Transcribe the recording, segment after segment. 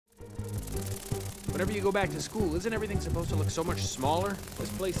Whenever you go back to school, isn't everything supposed to look so much smaller?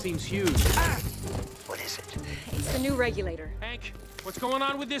 This place seems huge. Ah! What is it? It's the new regulator. Hank, what's going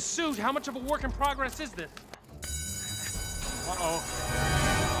on with this suit? How much of a work in progress is this? Uh-oh.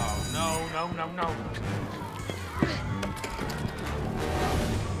 Oh, no.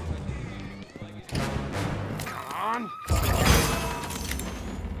 Come on.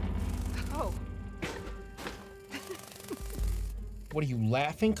 Oh. What are you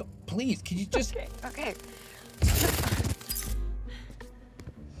laughing? Please, can you just... Okay.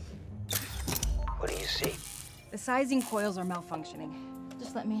 What do you see? The sizing coils are malfunctioning.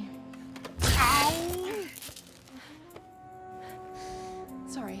 Just let me... Ow!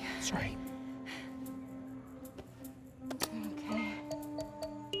 Sorry. Sorry. Okay.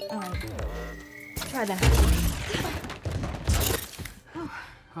 All right. Try that.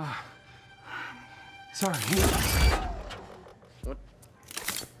 Sorry. What?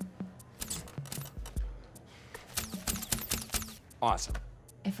 Awesome.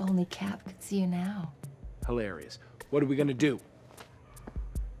 If only Cap could see you now. Hilarious. What are we gonna do?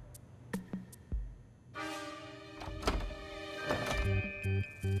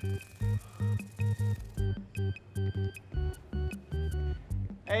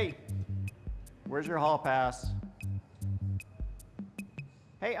 Hey, where's your hall pass?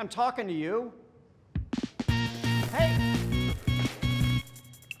 Hey, I'm talking to you. Hey!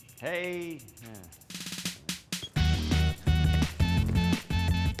 Hey.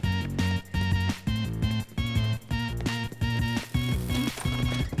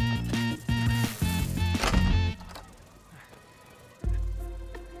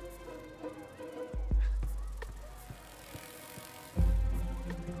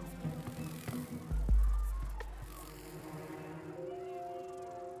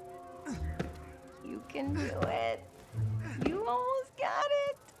 You can do it. You almost got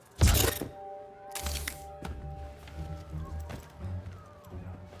it.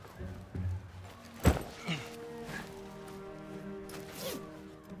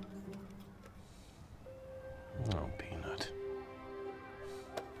 Oh, Peanut.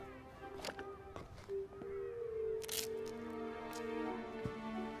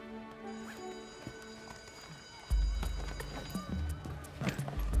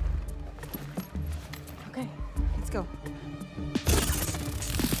 Okay, let's go.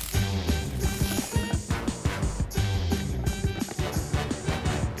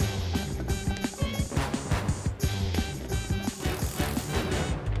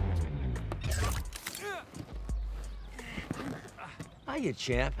 Hiya,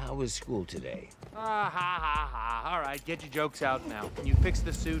 champ. How was school today? All right, get your jokes out now. Can you fix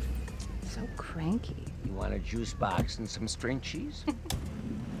the suit? So cranky. You want a juice box and some string cheese?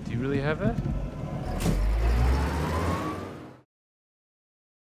 Do you really have that?